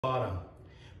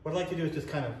What I like to do is just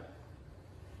kind of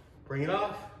bring it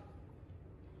off,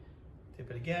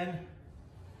 dip it again,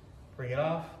 bring it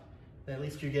off. Then at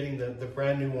least you're getting the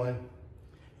brand new one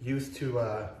used to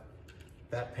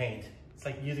that paint. It's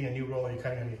like using a new roller, you're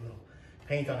kind of gonna need a little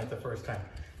paint on it the first time.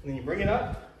 And then you bring it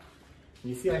up,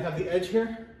 and you see I have the edge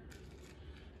here.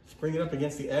 Just bring it up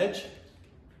against the edge,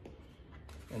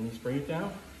 and just bring it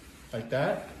down like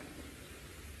that.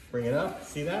 Bring it up,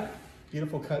 see that?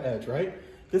 Beautiful cut edge, right?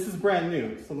 This is brand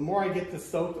new, so the more I get this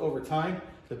soaked over time,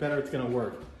 the better it's gonna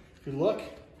work. If you look,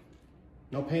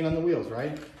 no paint on the wheels,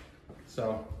 right?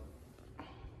 So,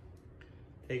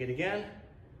 take it again,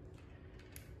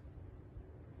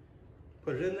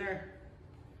 put it in there,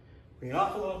 bring it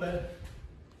off a little bit,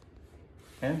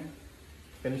 and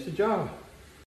finish the job.